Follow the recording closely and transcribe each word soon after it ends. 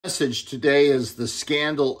Message today is the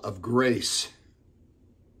scandal of grace.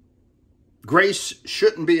 Grace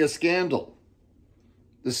shouldn't be a scandal.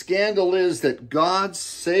 The scandal is that God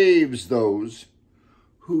saves those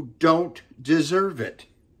who don't deserve it.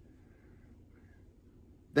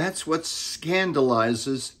 That's what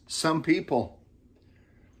scandalizes some people.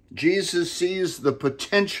 Jesus sees the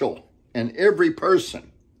potential in every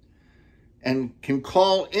person and can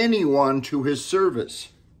call anyone to his service.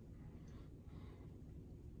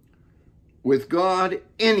 With God,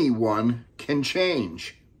 anyone can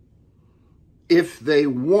change if they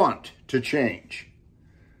want to change.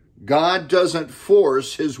 God doesn't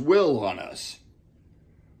force his will on us.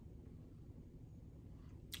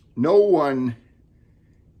 No one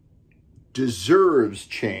deserves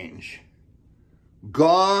change.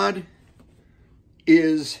 God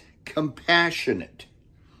is compassionate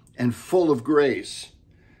and full of grace.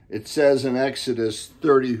 It says in Exodus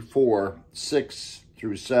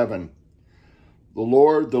 34:6-7, the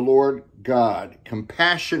Lord God,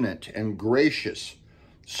 compassionate and gracious,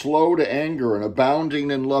 slow to anger and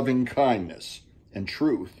abounding in loving kindness and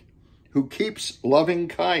truth, who keeps loving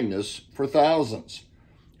kindness for thousands,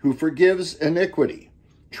 who forgives iniquity,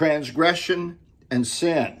 transgression, and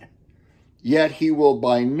sin, yet he will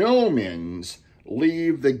by no means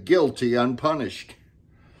leave the guilty unpunished,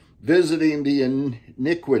 visiting the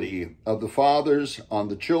iniquity of the fathers on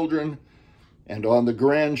the children and on the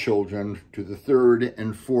grandchildren to the third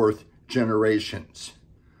and fourth generations.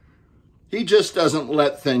 He just doesn't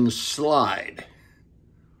let things slide.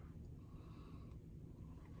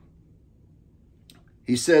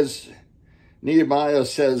 He says, Nehemiah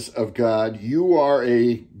says of God, you are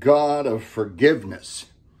a God of forgiveness,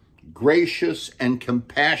 gracious and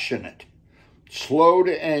compassionate, slow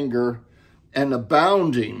to anger, and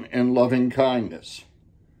abounding in loving kindness.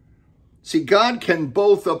 See, God can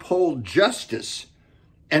both uphold justice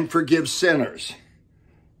and forgive sinners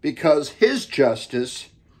because his justice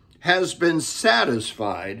has been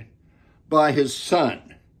satisfied by his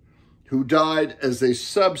Son, who died as a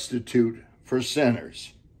substitute for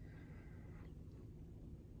sinners.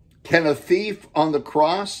 Can a thief on the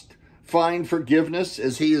cross find forgiveness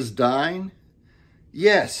as he is dying?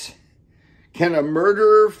 Yes. Can a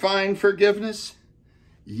murderer find forgiveness?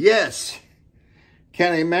 Yes.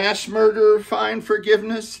 Can a mass murderer find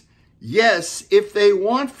forgiveness? Yes, if they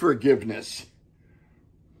want forgiveness.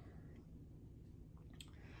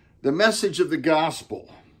 The message of the gospel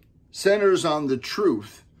centers on the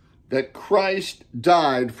truth that Christ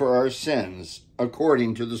died for our sins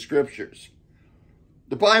according to the scriptures.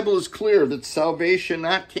 The Bible is clear that salvation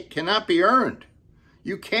cannot be earned.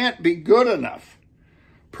 You can't be good enough.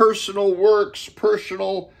 Personal works,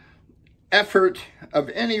 personal effort of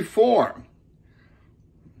any form.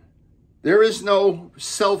 There is no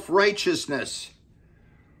self-righteousness.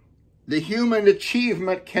 The human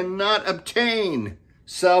achievement cannot obtain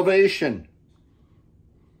salvation.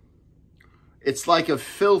 It's like a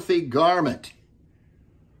filthy garment.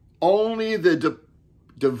 Only the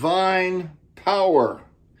divine power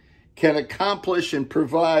can accomplish and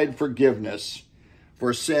provide forgiveness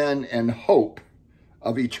for sin and hope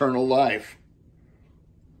of eternal life.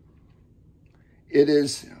 It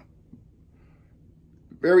is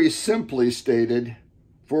very simply stated,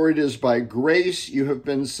 for it is by grace you have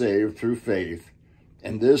been saved through faith,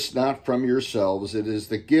 and this not from yourselves, it is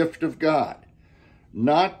the gift of God,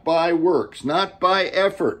 not by works, not by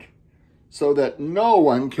effort, so that no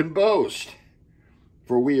one can boast.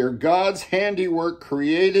 For we are God's handiwork,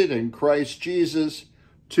 created in Christ Jesus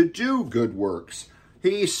to do good works.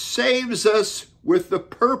 He saves us with the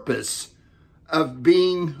purpose of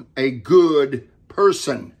being a good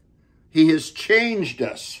person. He has changed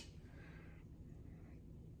us.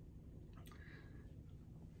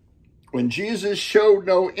 When Jesus showed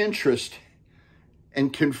no interest in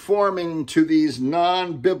conforming to these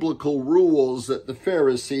non-biblical rules that the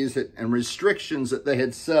Pharisees and restrictions that they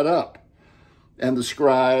had set up, and the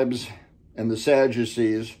scribes and the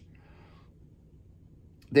Sadducees,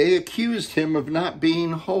 they accused him of not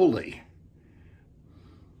being holy.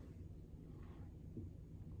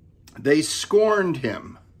 They scorned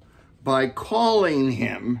him by calling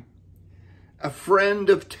him a friend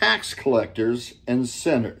of tax collectors and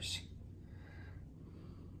sinners.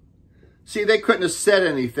 See, they couldn't have said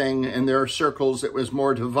anything in their circles that was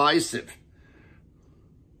more divisive.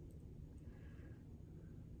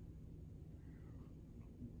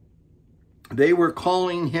 They were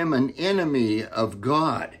calling him an enemy of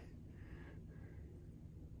God.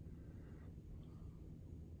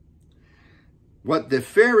 What the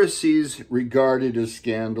Pharisees regarded as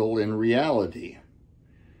scandal in reality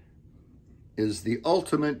is the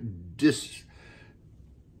ultimate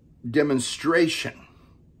demonstration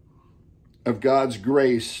of God's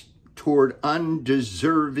grace toward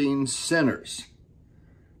undeserving sinners.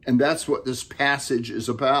 And that's what this passage is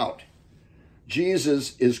about.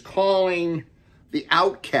 Jesus is calling the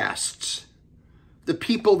outcasts, the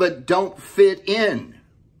people that don't fit in,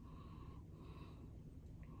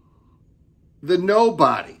 the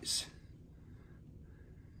nobodies.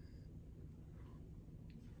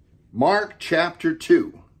 Mark chapter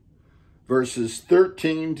 2, verses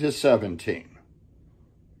 13 to 17.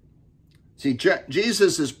 See,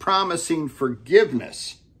 Jesus is promising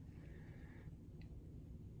forgiveness,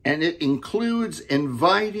 and it includes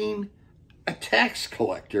inviting a tax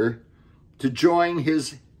collector to join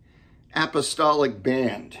his apostolic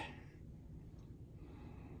band.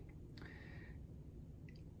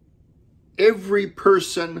 Every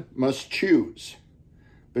person must choose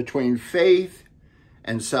between faith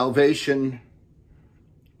and salvation,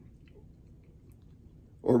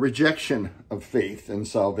 or rejection of faith and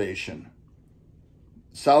salvation.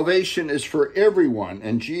 Salvation is for everyone,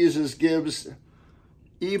 and Jesus gives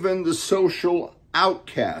even the social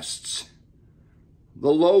outcasts, the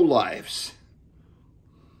lowlifes,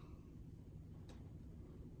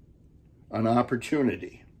 an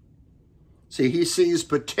opportunity. See, he sees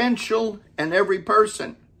potential in every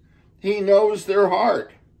person. He knows their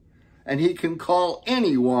heart, and he can call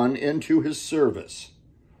anyone into his service.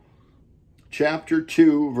 Chapter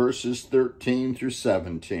 2, verses 13 through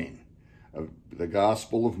 17 of the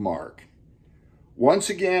Gospel of Mark. Once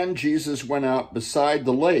again, Jesus went out beside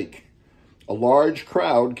the lake. A large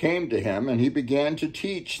crowd came to him, and he began to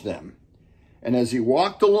teach them. And as he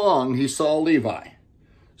walked along, he saw Levi,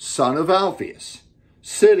 son of Alphaeus,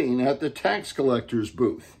 sitting at the tax collector's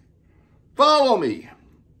booth. "Follow me,"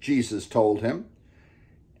 Jesus told him.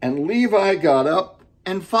 And Levi got up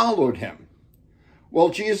and followed him. While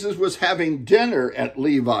Jesus was having dinner at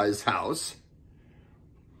Levi's house,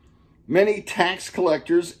 many tax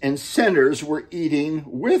collectors and sinners were eating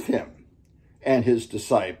with him and his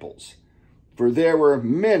disciples, for there were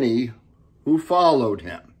many who followed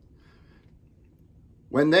him.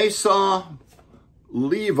 When they saw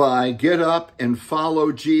Levi get up and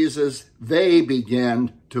follow Jesus, they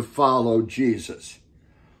began to follow Jesus.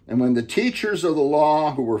 And when the teachers of the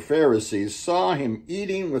law, who were Pharisees, saw him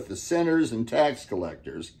eating with the sinners and tax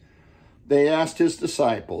collectors, they asked his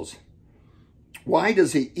disciples, "Why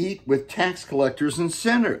does he eat with tax collectors and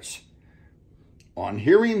sinners?" On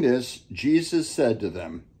hearing this, Jesus said to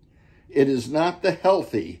them, "It is not the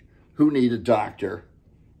healthy who need a doctor,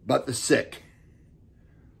 but the sick.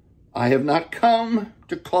 I have not come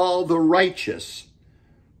to call the righteous,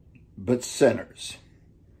 but sinners."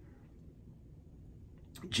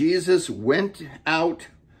 Jesus went out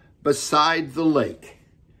beside the lake.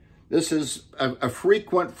 This is a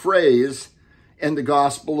frequent phrase in the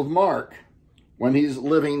Gospel of Mark when he's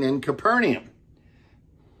living in Capernaum.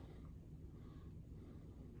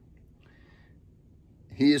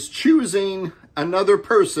 He is choosing another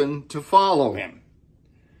person to follow him.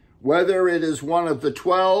 Whether it is one of the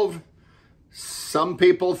 12, some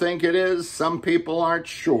people think it is, some people aren't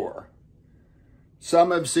sure.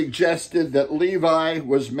 Some have suggested that Levi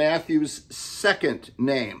was Matthew's second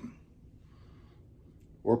name,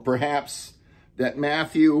 or perhaps that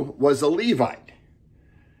Matthew was a Levite.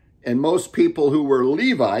 And most people who were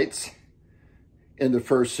Levites in the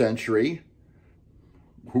first century,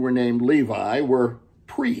 who were named Levi, were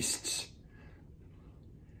priests.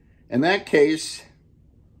 In that case,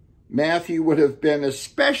 Matthew would have been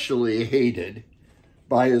especially hated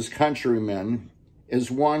by his countrymen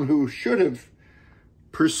as one who should have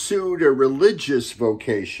pursued a religious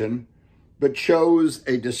vocation, but chose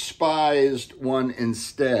a despised one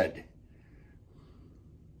instead.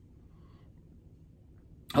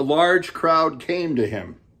 A large crowd came to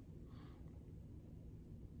him.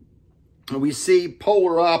 We see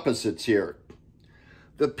polar opposites here.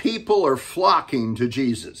 The people are flocking to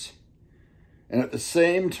Jesus, and at the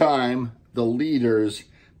same time, the leaders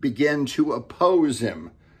begin to oppose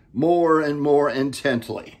him more and more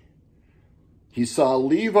intently. He saw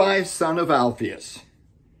Levi, son of Alphaeus,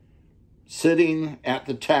 sitting at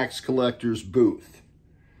the tax collector's booth.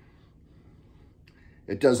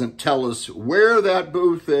 It doesn't tell us where that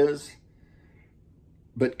booth is,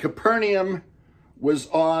 but Capernaum was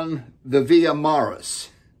on the Via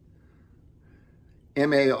Maris,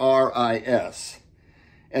 M-A-R-I-S.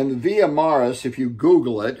 And the Via Maris, if you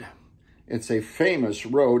Google it, it's a famous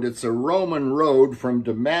road. It's a Roman road from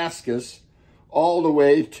Damascus all the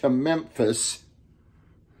way to Memphis,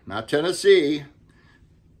 not Tennessee,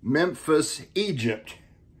 Memphis, Egypt.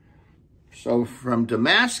 So from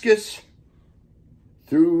Damascus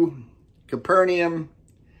through Capernaum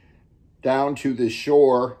down to the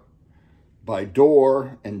shore by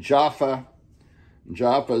Dor and Jaffa.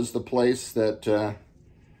 Jaffa is the place that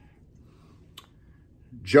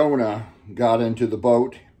Jonah got into the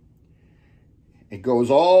boat. It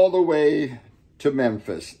goes all the way to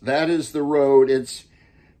Memphis. That is the road. It's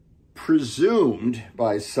presumed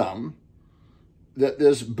by some that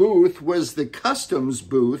this booth was the customs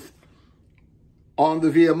booth on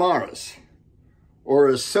the Via Maris, or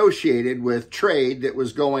associated with trade that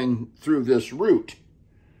was going through this route.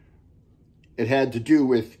 It had to do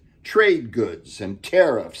with trade goods and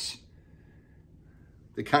tariffs,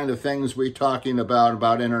 the kind of things we're talking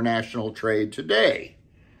about international trade today.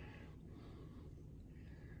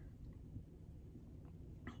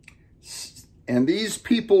 And these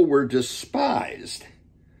people were despised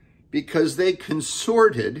because they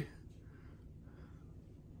consorted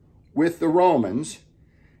with the Romans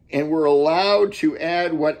and were allowed to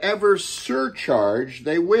add whatever surcharge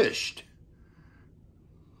they wished.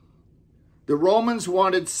 The Romans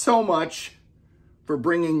wanted so much for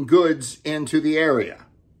bringing goods into the area.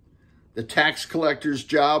 The tax collector's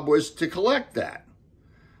job was to collect that.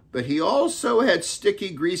 But he also had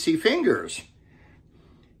sticky, greasy fingers,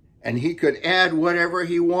 and he could add whatever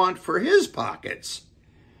he wanted for his pockets.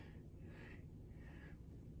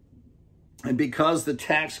 And because the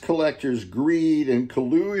tax collectors' greed and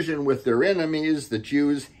collusion with their enemies, the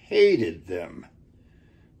Jews hated them.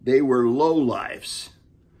 They were lowlifes.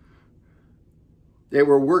 They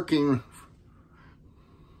were working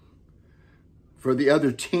for the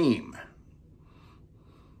other team.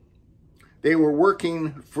 They were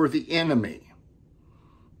working for the enemy.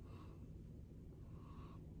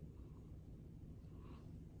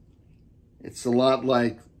 It's a lot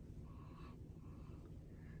like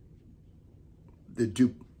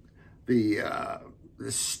the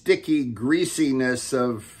sticky greasiness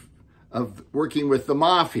of working with the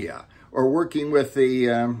mafia or working with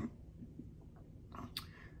the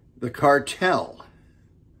cartel.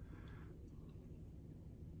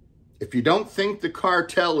 If you don't think the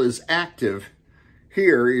cartel is active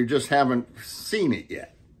here, you just haven't seen it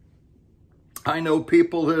yet. I know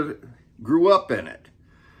people that grew up in it.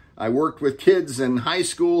 I worked with kids in high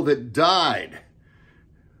school that died,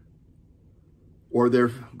 or their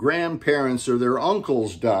grandparents or their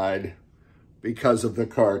uncles died because of the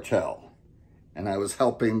cartel. And I was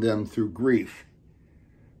helping them through grief.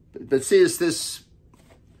 But see, it's this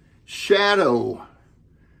shadow,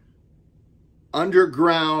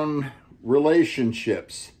 underground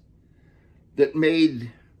relationships that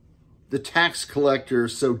made the tax collector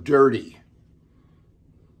so dirty.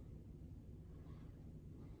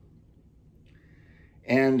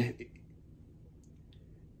 And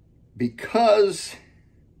because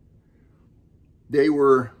they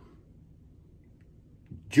were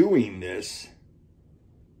doing this,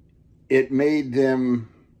 it made them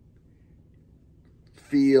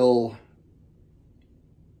feel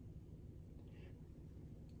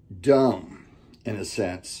dumb, in a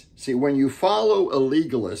sense. See, when you follow a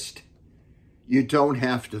legalist, you don't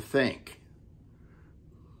have to think.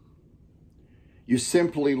 You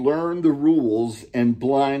simply learn the rules and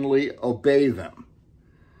blindly obey them.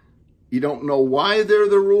 You don't know why they're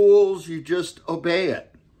the rules, you just obey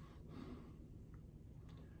it.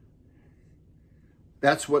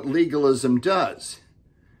 That's what legalism does.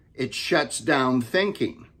 It shuts down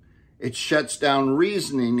thinking. It shuts down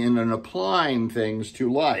reasoning and applying things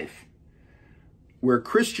to life. Where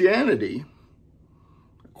Christianity,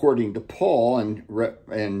 according to Paul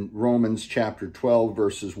in Romans chapter 12,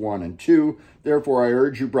 verses 1 and 2, therefore I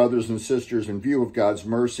urge you, brothers and sisters, in view of God's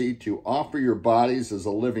mercy, to offer your bodies as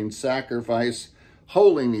a living sacrifice,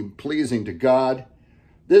 holy and pleasing to God.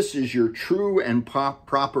 This is your true and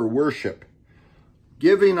proper worship.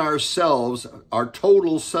 Giving ourselves, our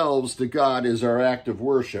total selves to God is our act of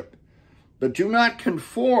worship. But do not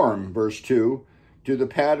conform, verse 2, to the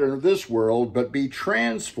pattern of this world, but be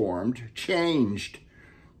transformed, changed,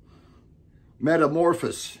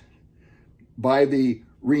 metamorphosed by the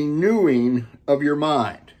renewing of your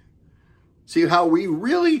mind. See, how we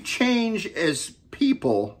really change as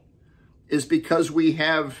people is because we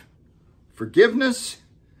have forgiveness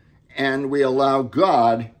and we allow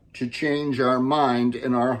God to change our mind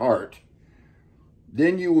and our heart.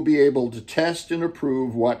 Then you will be able to test and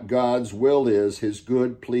approve what God's will is, his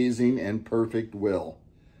good, pleasing, and perfect will.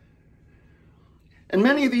 And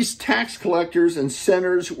many of these tax collectors and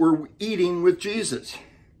sinners were eating with Jesus.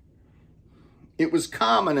 It was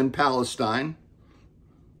common in Palestine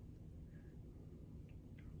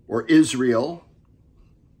or Israel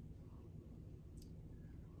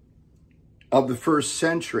of the first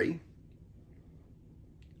century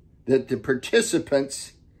that the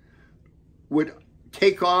participants would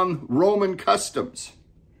take on Roman customs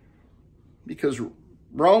because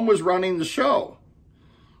Rome was running the show.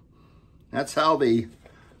 That's how the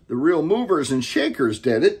real movers and shakers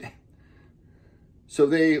did it. So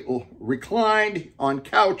they reclined on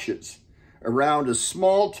couches around a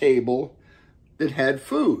small table that had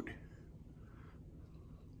food.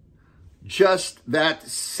 Just that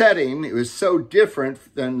setting, it was so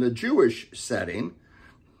different than the Jewish setting,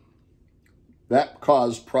 that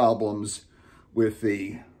caused problems with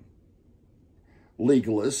the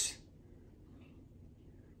legalists.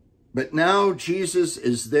 But now Jesus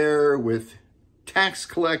is there with tax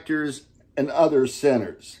collectors and other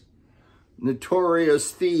sinners,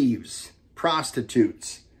 notorious thieves,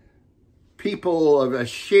 prostitutes, people of a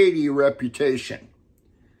shady reputation.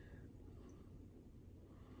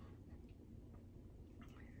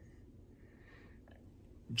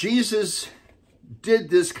 Jesus did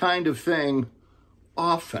this kind of thing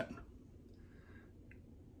often.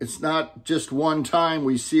 It's not just one time.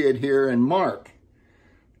 We see it here in Mark.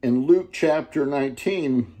 In Luke chapter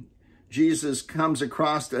 19, Jesus comes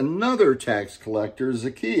across another tax collector,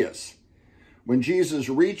 Zacchaeus. When Jesus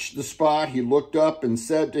reached the spot, he looked up and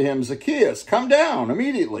said to him, "Zacchaeus, come down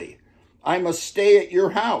immediately. I must stay at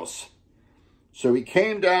your house." So he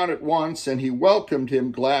came down at once, and he welcomed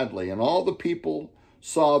him gladly. And all the people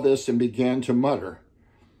saw this and began to mutter,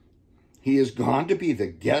 "He is gone to be the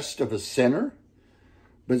guest of a sinner?"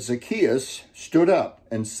 But Zacchaeus stood up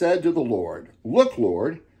and said to the Lord, "Look,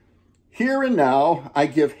 Lord, here and now I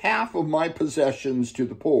give half of my possessions to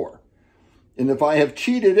the poor. And if I have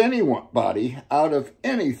cheated anybody out of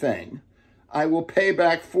anything, I will pay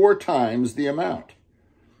back 4 times the amount."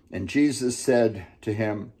 And Jesus said to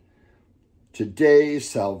him, "Today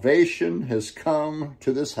salvation has come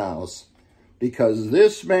to this house, because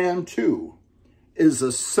this man too is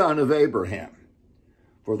a son of Abraham.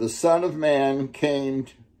 For the Son of Man came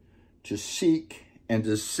to seek and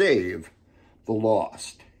to save the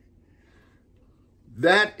lost."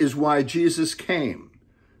 That is why Jesus came,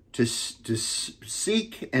 to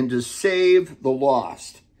seek and to save the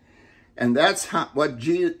lost. And that's what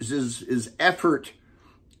Jesus' effort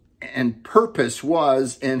and purpose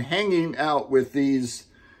was in hanging out with these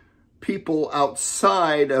people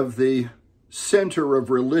outside of the center of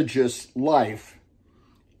religious life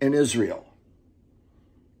in Israel.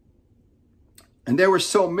 And there were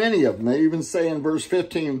so many of them. They even say in verse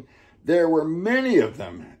 15, there were many of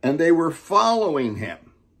them, and they were following him.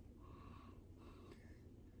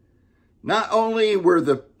 Not only were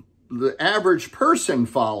the average person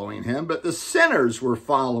following him, but the sinners were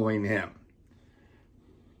following him.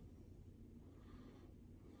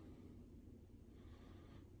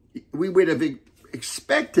 We would have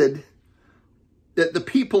expected that the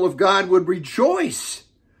people of God would rejoice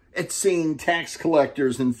at seeing tax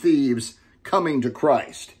collectors and thieves coming to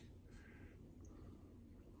Christ.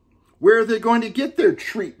 Where are they going to get their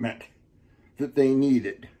treatment that they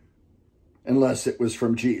needed, unless it was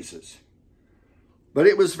from Jesus? But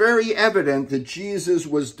it was very evident that Jesus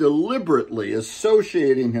was deliberately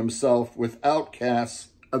associating himself with outcasts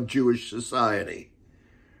of Jewish society.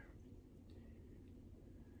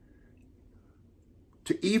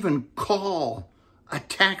 To even call a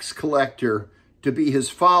tax collector to be his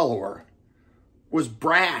follower was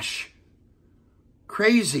brash,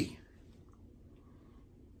 crazy.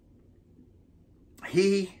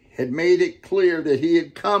 He had made it clear that he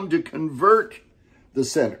had come to convert the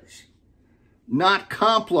sinners, not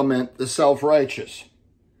compliment the self-righteous.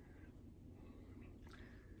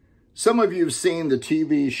 Some of you have seen the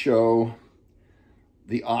TV show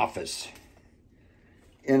The Office.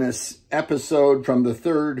 In an episode from the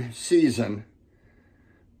 3rd season,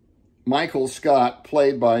 Michael Scott,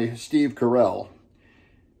 played by Steve Carell,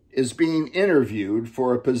 is being interviewed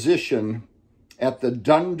for a position at the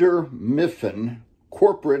Dunder Mifflin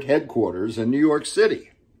corporate headquarters in New York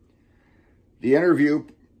City. The interview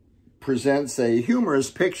presents a humorous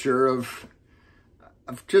picture of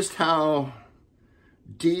just how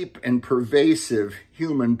deep and pervasive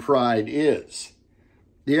human pride is.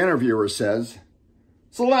 The interviewer says,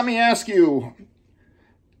 "So let me ask you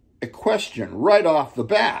a question right off the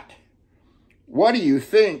bat. What do you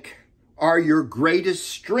think are your greatest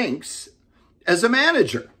strengths as a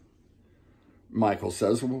manager?" Michael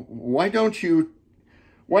says, why don't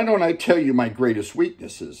I tell you my greatest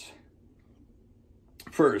weaknesses?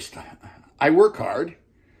 First, I work hard.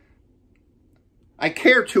 I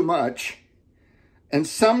care too much. And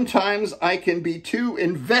sometimes I can be too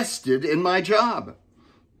invested in my job.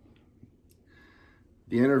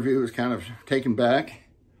 The interview was kind of taken back.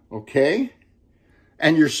 Okay.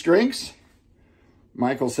 And your strengths?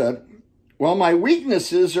 Michael said, well, my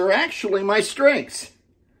weaknesses are actually my strengths.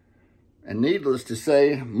 And needless to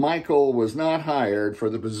say, Michael was not hired for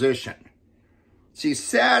the position. See,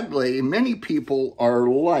 sadly, many people are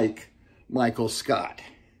like Michael Scott.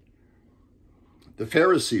 The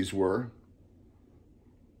Pharisees were.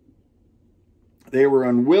 They were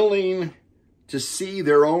unwilling to see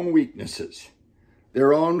their own weaknesses,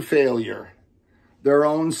 their own failure, their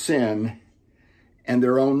own sin, and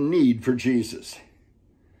their own need for Jesus.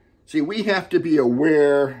 See, we have to be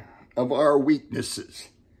aware of our weaknesses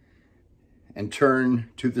and turn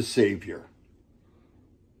to the Savior.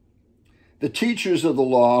 The teachers of the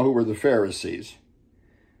law, who were the Pharisees,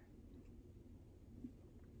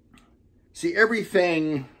 see,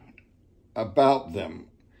 everything about them,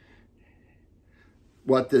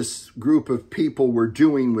 what this group of people were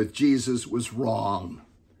doing with Jesus, was wrong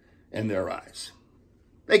in their eyes.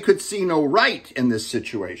 They could see no right in this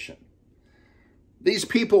situation. These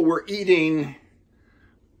people were eating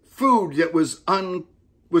food that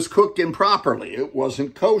was cooked improperly. It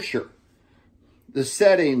wasn't kosher. The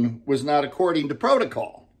setting was not according to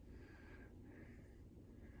protocol.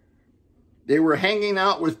 They were hanging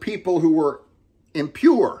out with people who were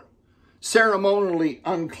impure, ceremonially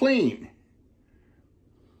unclean.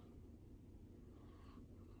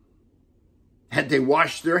 Had they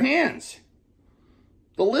washed their hands?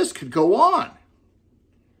 The list could go on.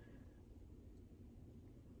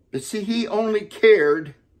 But see, he only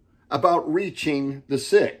cared about reaching the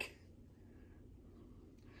sick.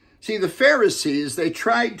 See, the Pharisees, they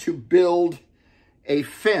tried to build a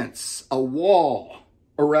fence, a wall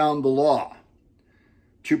around the law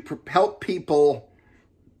to help people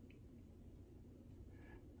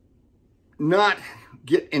not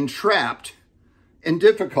get entrapped in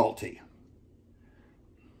difficulty.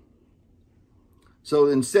 So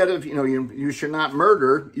instead of, you should not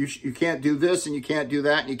murder, you can't do this and you can't do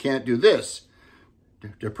that and you can't do this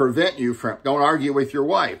to prevent you from, don't argue with your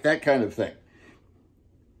wife, that kind of thing.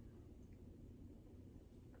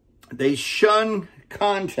 They shun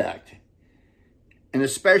contact, and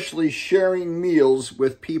especially sharing meals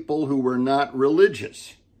with people who were not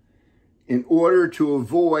religious, in order to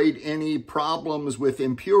avoid any problems with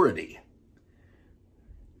impurity.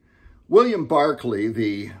 William Barclay,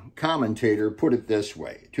 the commentator, put it this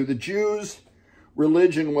way: to the Jews,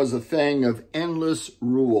 religion was a thing of endless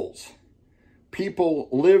rules. People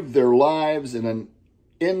lived their lives in an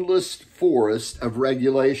endless forest of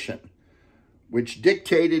regulation, which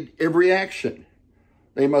dictated every action.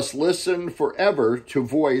 They must listen forever to a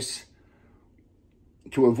voice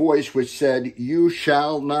which said, "You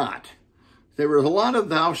shall not." There were a lot of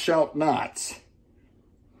thou shalt nots.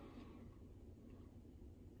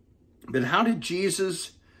 But how did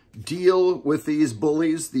Jesus deal with these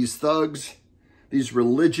bullies, these thugs, these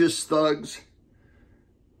religious thugs?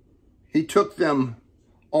 He took them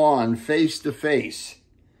on face to face.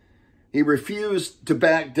 He refused to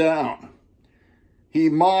back down. He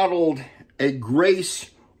modeled a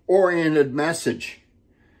grace-oriented message.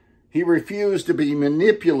 He refused to be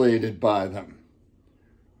manipulated by them.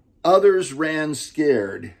 Others ran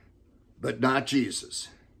scared, but not Jesus.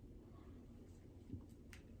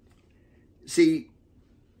 See,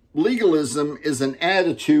 legalism is an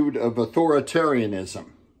attitude of authoritarianism.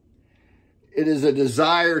 It is a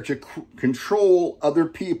desire to control other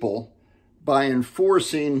people by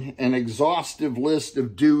enforcing an exhaustive list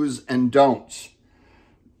of do's and don'ts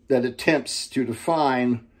that attempts to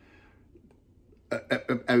define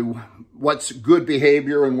what's good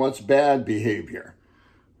behavior and what's bad behavior.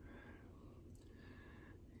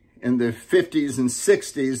 In the 50s and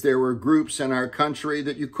 60s, there were groups in our country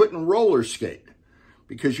that you couldn't roller skate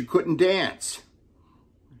because you couldn't dance.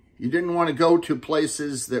 You didn't want to go to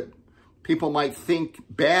places that people might think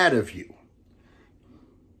bad of you.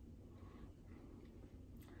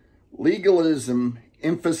 Legalism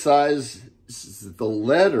emphasizes the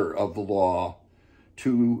letter of the law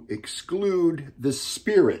to exclude the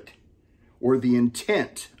spirit or the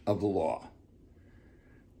intent of the law.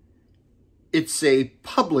 It's a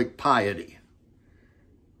public piety.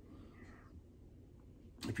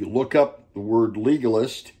 If you look up the word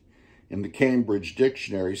legalist in the Cambridge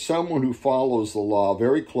Dictionary, someone who follows the law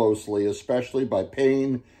very closely, especially by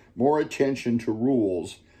paying more attention to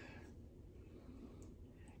rules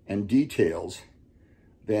and details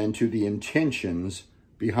than to the intentions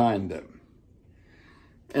behind them.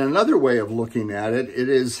 And another way of looking at it, it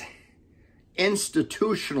is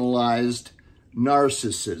institutionalized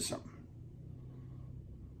narcissism.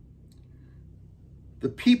 The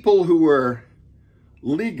people who are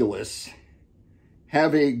legalists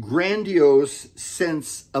have a grandiose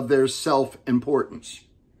sense of their self-importance.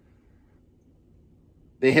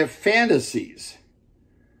 They have fantasies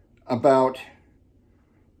about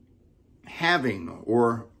having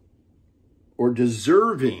or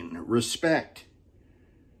deserving respect.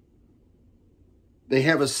 They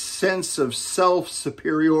have a sense of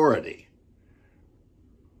self-superiority.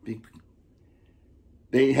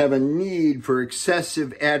 They have a need for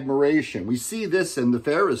excessive admiration. We see this in the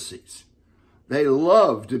Pharisees. They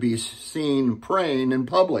love to be seen praying in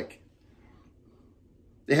public.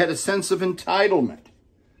 They had a sense of entitlement.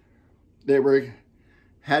 They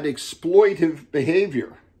had exploitive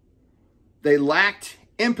behavior. They lacked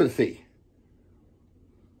empathy.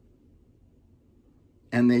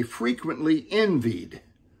 And they frequently envied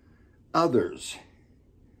others.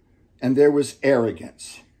 And there was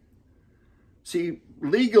arrogance. See,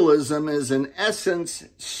 legalism is in essence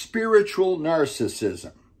spiritual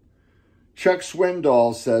narcissism. Chuck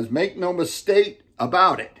Swindoll says, make no mistake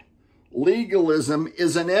about it. Legalism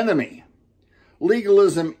is an enemy.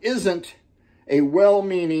 Legalism isn't a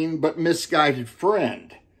well-meaning but misguided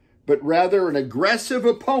friend, but rather an aggressive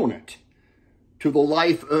opponent to the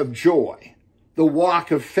life of joy, the walk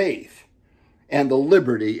of faith, and the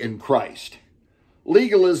liberty in Christ.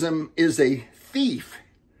 Legalism is a thief,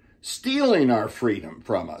 stealing our freedom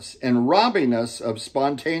from us and robbing us of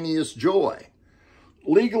spontaneous joy.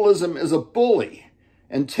 Legalism is a bully,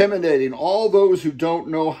 intimidating all those who don't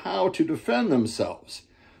know how to defend themselves.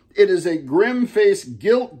 It is a grim-faced,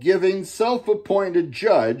 guilt-giving, self-appointed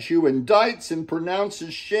judge who indicts and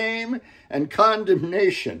pronounces shame and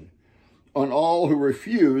condemnation on all who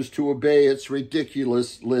refuse to obey its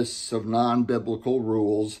ridiculous lists of non-biblical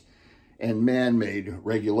rules and man-made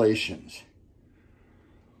regulations.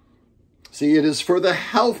 See, it is for the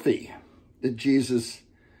healthy that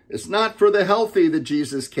it's not for the healthy that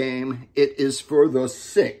Jesus came, it is for the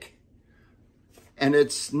sick. And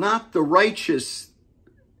it's not the righteous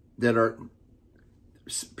that are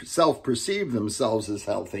self-perceive themselves as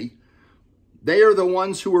healthy. They are the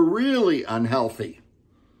ones who are really unhealthy.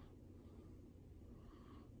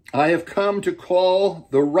 I have come to call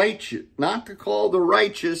the righteous, not to call the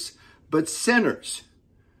righteous, but sinners.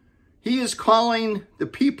 He is calling the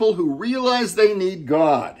people who realize they need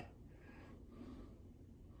God.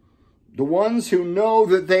 The ones who know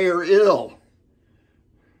that they are ill.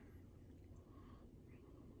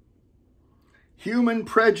 Human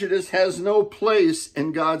prejudice has no place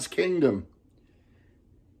in God's kingdom.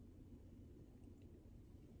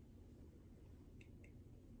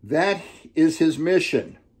 That is his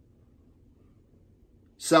mission.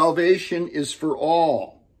 Salvation is for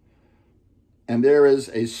all. And there is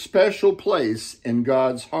a special place in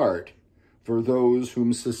God's heart for those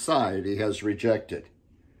whom society has rejected.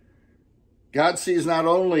 God sees not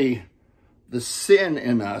only the sin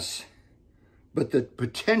in us, but the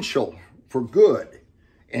potential for good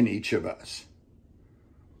in each of us.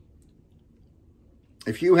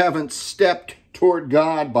 If you haven't stepped toward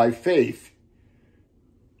God by faith,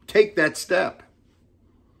 take that step.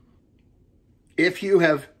 If you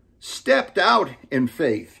have stepped out in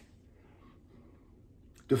faith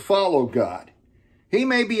to follow God, he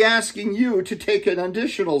may be asking you to take an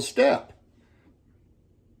additional step.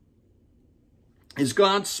 Is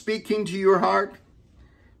God speaking to your heart?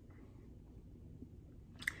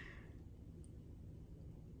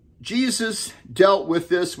 Jesus dealt with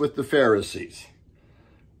this with the Pharisees.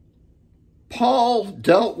 Paul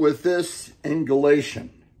dealt with this in Galatia,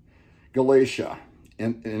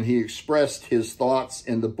 and he expressed his thoughts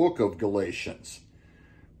in the book of Galatians.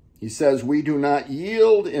 He says, we do not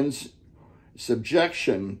yield in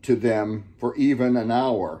subjection to them for even an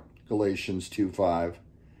hour, Galatians 2:5.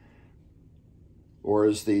 Or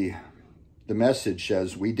as the message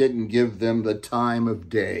says, we didn't give them the time of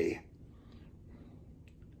day.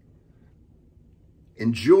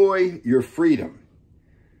 Enjoy your freedom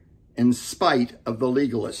in spite of the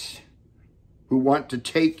legalists who want to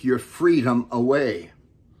take your freedom away.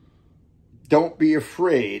 Don't be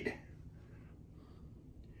afraid.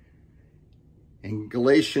 In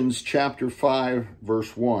Galatians chapter 5,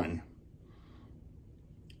 verse 1,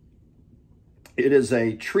 it is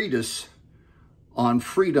a treatise on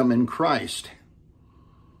freedom in Christ.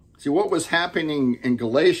 See, what was happening in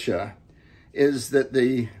Galatia is that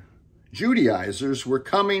the Judaizers were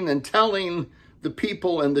coming and telling the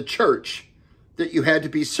people in the church that you had to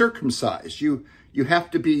be circumcised. You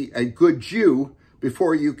have to be a good Jew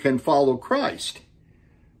before you can follow Christ.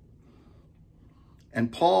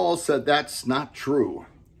 And Paul said that's not true.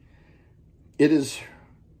 It is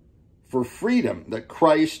for freedom that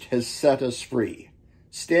Christ has set us free.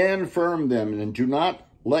 Stand firm then, and do not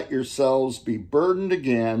let yourselves be burdened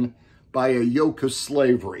again by a yoke of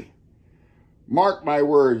slavery. Mark my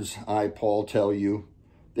words, I, Paul, tell you,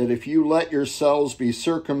 that if you let yourselves be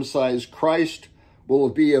circumcised, Christ will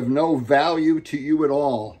be of no value to you at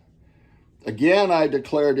all. Again, I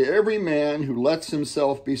declare to every man who lets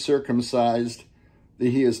himself be circumcised that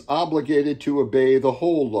he is obligated to obey the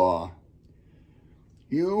whole law.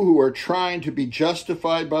 You who are trying to be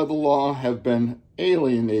justified by the law have been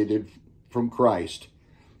alienated from Christ.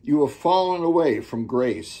 You have fallen away from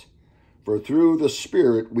grace, for through the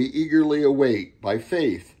Spirit we eagerly await, by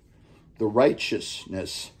faith, the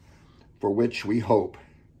righteousness for which we hope.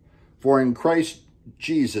 For in Christ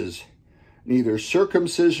Jesus, neither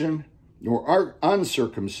circumcision nor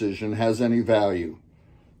uncircumcision has any value.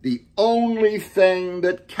 The only thing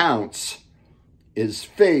that counts is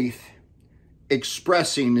faith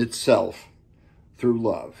expressing itself through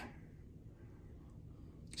love.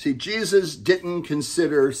 See, Jesus didn't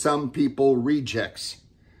consider some people rejects,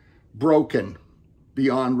 broken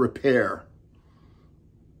beyond repair.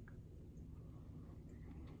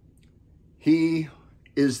 He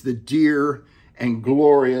is the dear and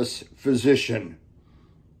glorious physician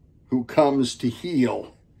who comes to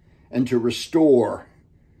heal and to restore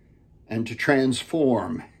and to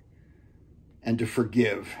transform and to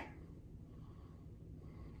forgive.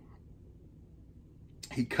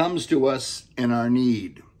 He comes to us in our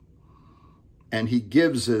need, and he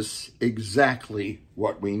gives us exactly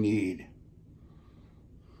what we need.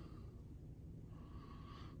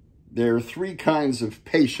 There are three kinds of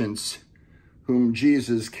patients whom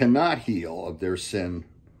Jesus cannot heal of their sin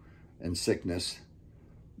and sickness.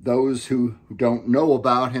 Those who don't know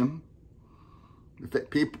about him.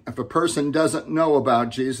 If a person doesn't know about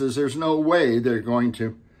Jesus, there's no way they're going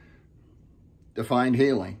to find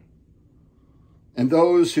healing. And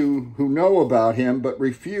those who know about him but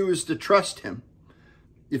refuse to trust him.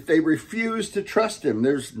 If they refuse to trust him,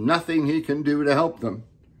 there's nothing he can do to help them.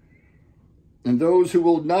 And those who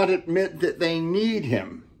will not admit that they need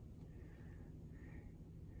him.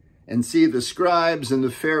 And see, the scribes and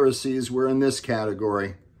the Pharisees were in this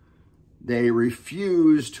category. They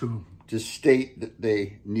refused to state that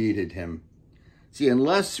they needed him. See,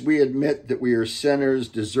 unless we admit that we are sinners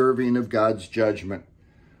deserving of God's judgment,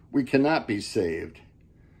 we cannot be saved.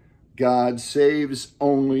 God saves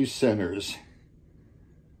only sinners.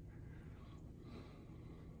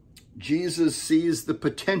 Jesus sees the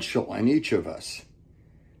potential in each of us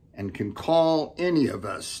and can call any of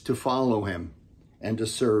us to follow him and to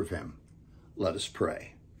serve him. Let us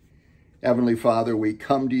pray. Heavenly Father, we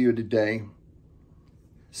come to you today.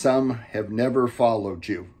 Some have never followed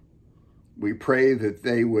you. We pray that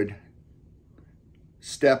they would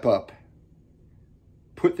step up,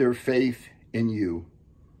 put their faith in you,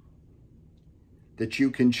 that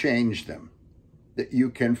you can change them, that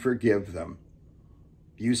you can forgive them.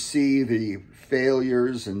 You see the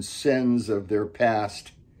failures and sins of their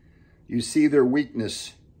past. You see their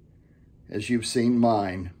weakness as you've seen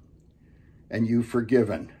mine, and you've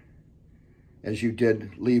forgiven as you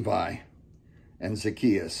did Levi and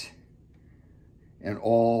Zacchaeus and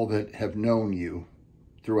all that have known you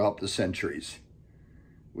throughout the centuries.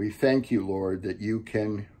 We thank you, Lord, that you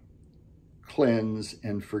can cleanse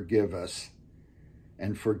and forgive us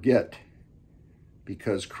and forget,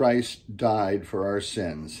 because Christ died for our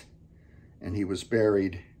sins and he was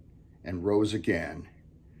buried and rose again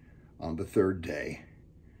on the third day.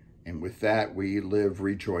 And with that, we live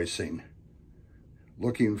rejoicing,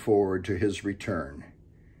 looking forward to his return.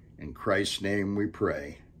 In Christ's name we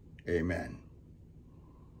pray. Amen.